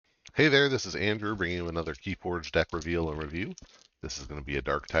Hey there, this is Andrew bringing you another Keyforge deck reveal and review. This is going to be a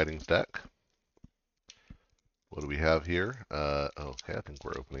Dark Tidings deck. What do we have here? Okay, I think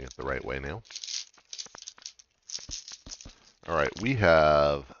we're opening it the right way now. All right, we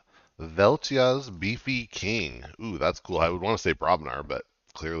have Veltia's Beefy King. Ooh, that's cool. I would want to say Brobnar, but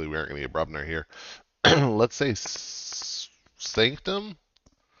clearly we aren't going to get Brobnar here. Let's say Sanctum,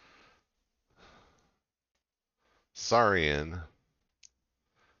 Saurian,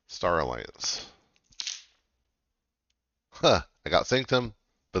 Star Alliance. Huh, I got Sanctum,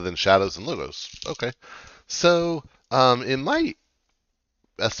 but then Shadows and Logos. Okay. So, in my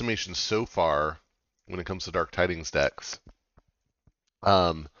estimation so far, when it comes to Dark Tidings decks,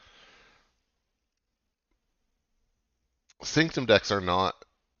 um, Sanctum decks are not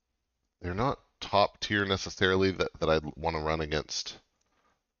they're not top tier necessarily that I'd want to run against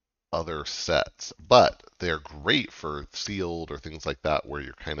other sets, but they are great for sealed or things like that where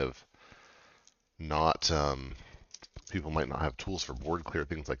you're kind of not people might not have tools for board clear,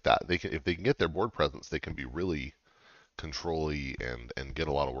 things like that. They can, if they can get their board presence, they can be really control-y and get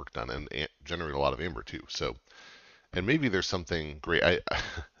a lot of work done and generate a lot of amber too. So, and maybe there's something great.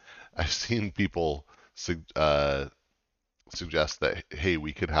 I've seen people suggest that, hey,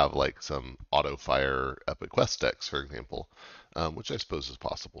 we could have like some auto fire Epic Quest decks, for example, which I suppose is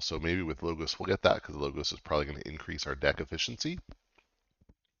possible. So maybe with Logos we'll get that because Logos is probably going to increase our deck efficiency,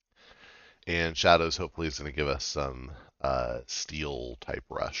 and Shadows hopefully is going to give us some steel type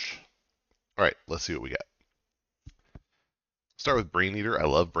rush. All right, let's see what we get. Start with Brain Eater. I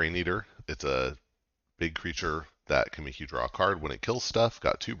love Brain Eater. It's a big creature that can make you draw a card when it kills stuff.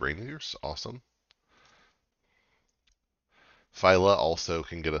 Got 2 Brain Eaters. Awesome. Phyla also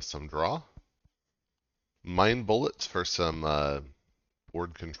can get us some draw. Mind Bullets for some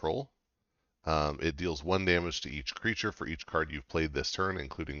board control. It deals 1 damage to each creature for each card you've played this turn,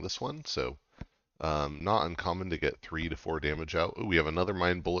 including this one. So not uncommon to get 3 to 4 damage out. Ooh, we have another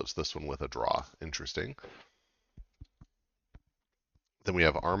Mind Bullets, this one with a draw. Interesting. Then we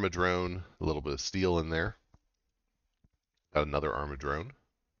have Armadrone, a little bit of steel in there. Got another Armadrone.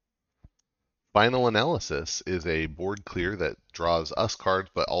 Final Analysis is a board clear that draws us cards,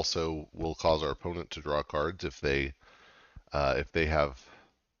 but also will cause our opponent to draw cards if they have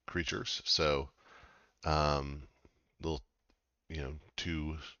creatures. So, little,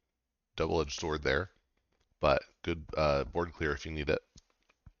 two double-edged sword there, but good board clear if you need it.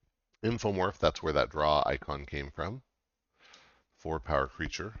 Infomorph, that's where that draw icon came from. 4-power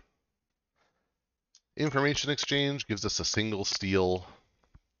creature. Information Exchange gives us a single steal,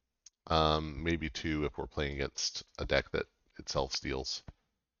 maybe 2 if we're playing against a deck that itself steals.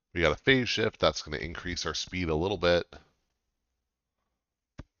 We got a Phase Shift, that's going to increase our speed a little bit.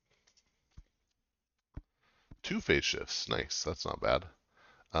 2 Phase Shifts, nice, that's not bad.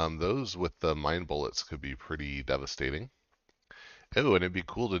 Those with the Mind Bullets could be pretty devastating. Oh, and it'd be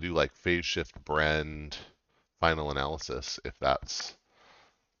cool to do like Phase Shift, Brand, Final Analysis if that's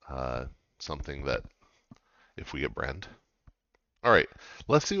something that, if we get Brand. All right,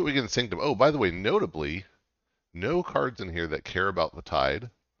 let's see what we can Sanctum. Oh, by the way, notably, no cards in here that care about the Tide,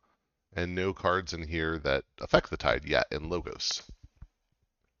 and no cards in here that affect the Tide yet in Logos.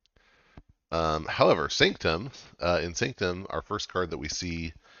 However, Sanctum, in Sanctum, our first card that we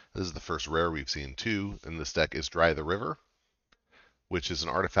see, this is the first rare we've seen too in this deck, is Dry the River, which is an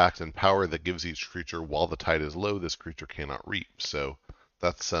artifact and power that gives each creature while the tide is low, this creature cannot reap. So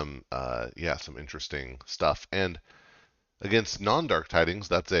that's some interesting stuff. And against non-Dark Tidings,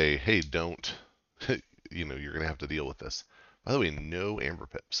 that's a, hey, don't, you're going to have to deal with this. By the way, no Amber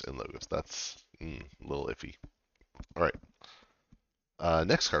Pips in Logos. That's a little iffy. All right.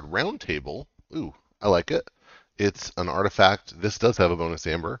 Next card, Round Table. Ooh, I like it. It's an artifact. This does have a bonus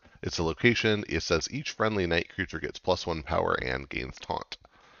amber. It's a location. It says each friendly night creature gets +1 power and gains taunt.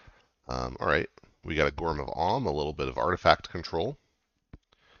 All right. We got a Gorm of Om, a little bit of artifact control.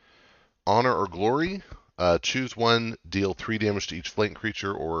 Honor or Glory. Choose one, deal 3 damage to each flank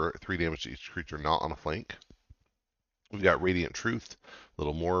creature or 3 damage to each creature not on a flank. We've got Radiant Truth, a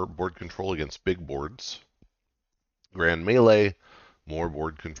little more board control against big boards. Grand Melee, more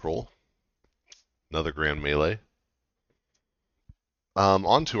board control. Another Grand Melee.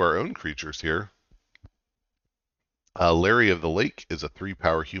 On to our own creatures here. Larry of the Lake is a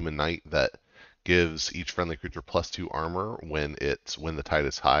 3-power human knight that gives each friendly creature +2 armor when the tide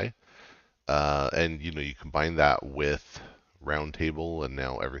is high. And you combine that with Round Table, and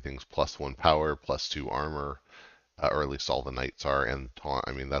now everything's +1 power, +2 armor, or at least all the knights are, and taunt.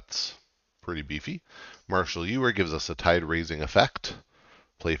 I mean, that's pretty beefy. Marshal Ewer gives us a tide raising effect.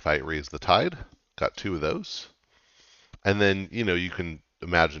 Play Fight Raise the Tide. Got 2 of those. And then, you can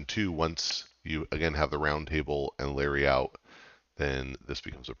imagine too, once you again have the round table and Larry out, then this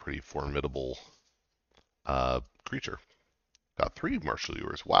becomes a pretty formidable creature. Got 3 Martial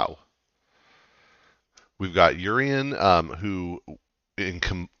Lures. Wow. We've got Urian, who in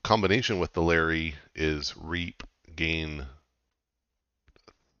combination with the Larry is Reap, gain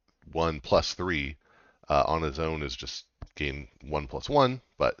 1+3. On his own is just gain 1+1,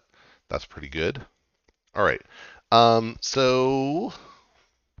 but that's pretty good. All right. So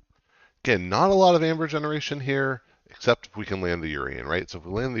again, not a lot of Amber generation here, except if we can land the Urian, right? So if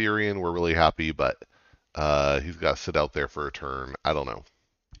we land the Urian, we're really happy, but he's got to sit out there for a turn. I don't know.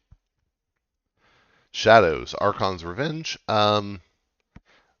 Shadows, Archon's Revenge. I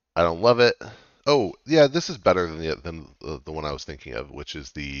don't love it. Oh, yeah, this is better than the one I was thinking of, which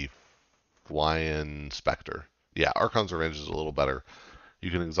is the Flying Spectre. Yeah, Archon's Revenge is a little better. You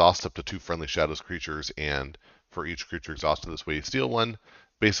can exhaust up to 2 friendly Shadows creatures, and for each creature exhausted this way, you steal 1.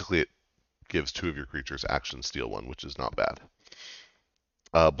 Basically, it gives 2 of your creatures action steal 1, which is not bad.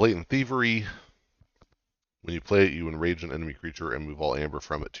 Blatant Thievery. When you play it, you enrage an enemy creature and move all amber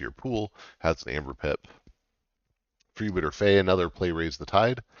from it to your pool. Has an amber pip. Freebooter Fae, another play Raise the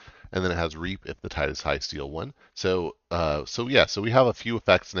Tide. And then it has Reap if the tide is high, steal 1. So we have a few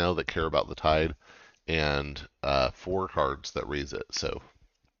effects now that care about the tide, and 4 cards that raise it. So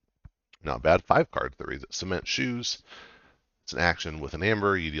not bad. 5 cards that raise it. Cement Shoes. It's an action with an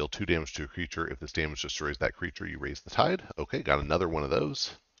amber. You deal 2 damage to a creature. If this damage destroys that creature, you raise the tide. Okay, got another one of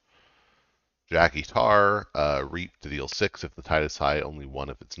those. Jackie Tar, Reap to deal 6 if the tide is high, only 1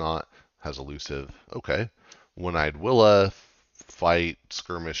 if it's not. Has elusive. Okay. One-Eyed Willa, fight,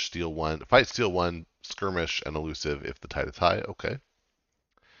 skirmish, steal 1. Fight, steal 1, skirmish, and elusive if the tide is high. Okay.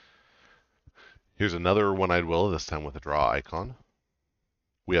 Here's another One-Eyed Willa, this time with a draw icon.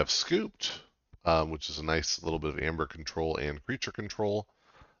 We have Scooped, which is a nice little bit of amber control and creature control.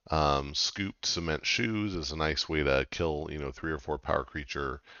 Scooped Cement Shoes is a nice way to kill, 3 or 4 power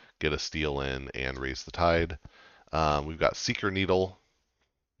creature, get a steal in, and raise the tide. We've got Seeker Needle,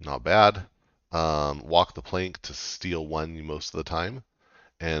 not bad. Walk the Plank to steal 1 most of the time,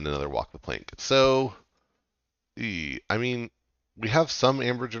 and another Walk the Plank. So, I mean, we have some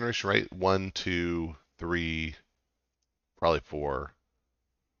amber generation, right? 1, 2, 3, probably 4,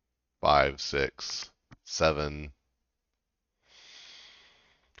 5, 6, 7,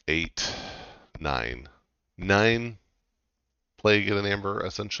 8, 9. 9 play get an amber,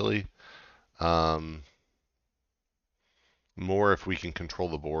 essentially. More if we can control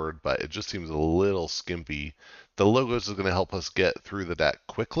the board, but it just seems a little skimpy. The logos is going to help us get through the deck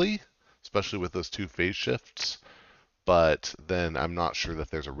quickly, especially with those 2 phase shifts, but then I'm not sure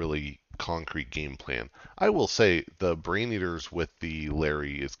that there's a really concrete game plan. I will say the Brain Eaters with the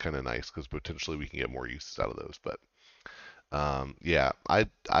Larry is kind of nice because potentially we can get more uses out of those, but yeah, I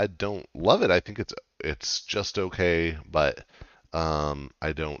don't love it. I think it's just okay, but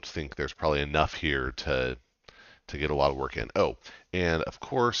I don't think there's probably enough here to get a lot of work in. Oh, and of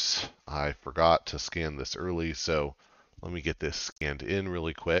course, I forgot to scan this early, so let me get this scanned in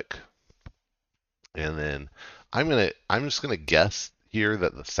really quick. And then I'm just gonna guess here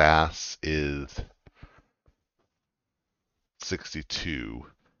that the SAS is 62.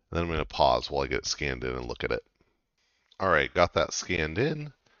 And then I'm gonna pause while I get it scanned in and look at it. All right, got that scanned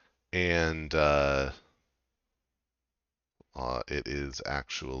in, and it is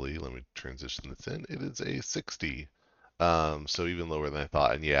actually, let me transition this in, it is a 60. So even lower than I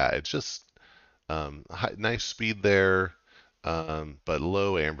thought. And yeah, it's just nice speed there, but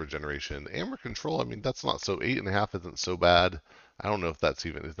low amber generation. Amber control, I mean, that's not so, 8.5 isn't so bad. I don't know if that's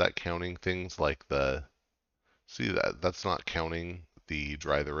even, is that counting things like see that's not counting the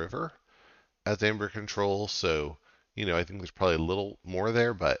Dry the River as amber control. So, I think there's probably a little more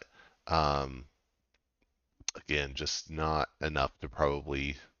there, but again, just not enough to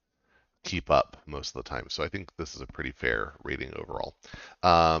probably keep up most of the time. So I think this is a pretty fair rating overall.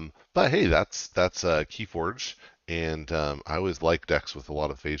 But hey, that's Keyforge, and I always like decks with a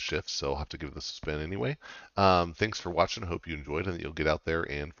lot of phase shifts, so I'll have to give this a spin anyway. Thanks for watching. Hope you enjoyed and that you'll get out there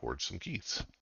and forge some keys.